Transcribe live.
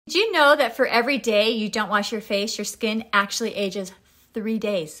Did you know that for every day you don't wash your face, your skin actually ages 3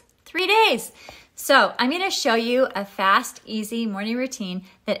 days? 3 days! So I'm going to show you a fast, easy morning routine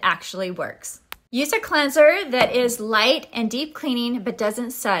that actually works. Use a cleanser that is light and deep cleaning but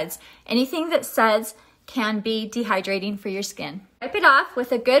doesn't suds. Anything that suds can be dehydrating for your skin. Wipe it off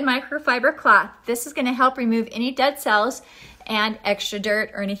with a good microfiber cloth. This is going to help remove any dead cells and extra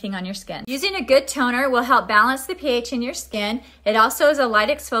dirt or anything on your skin. Using a good toner will help balance the pH in your skin. It also is a light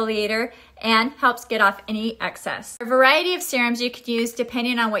exfoliator and helps get off any excess. A variety of serums you could use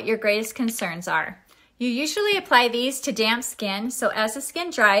depending on what your greatest concerns are. You usually apply these to damp skin, so as the skin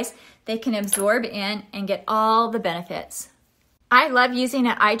dries, they can absorb in and get all the benefits. I love using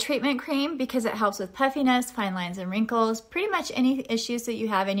an eye treatment cream because it helps with puffiness, fine lines and wrinkles, pretty much any issues that you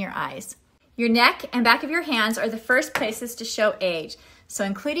have in your eyes. Your neck and back of your hands are the first places to show age, so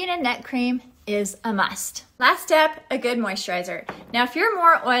including a neck cream is a must. Last step, a good moisturizer. Now, if you're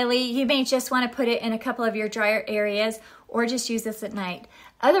more oily, you may just want to put it in a couple of your drier areas or just use this at night.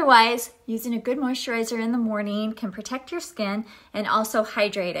 Otherwise, using a good moisturizer in the morning can protect your skin and also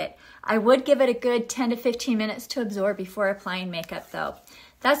hydrate it. I would give it a good 10 to 15 minutes to absorb before applying makeup though.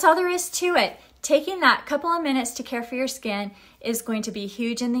 That's all there is to it. Taking that couple of minutes to care for your skin is going to be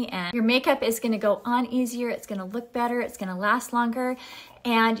huge in the end. Your makeup is going to go on easier, it's going to look better, it's going to last longer,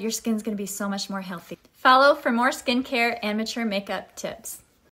 and your skin's going to be so much more healthy. Follow for more skincare and mature makeup tips.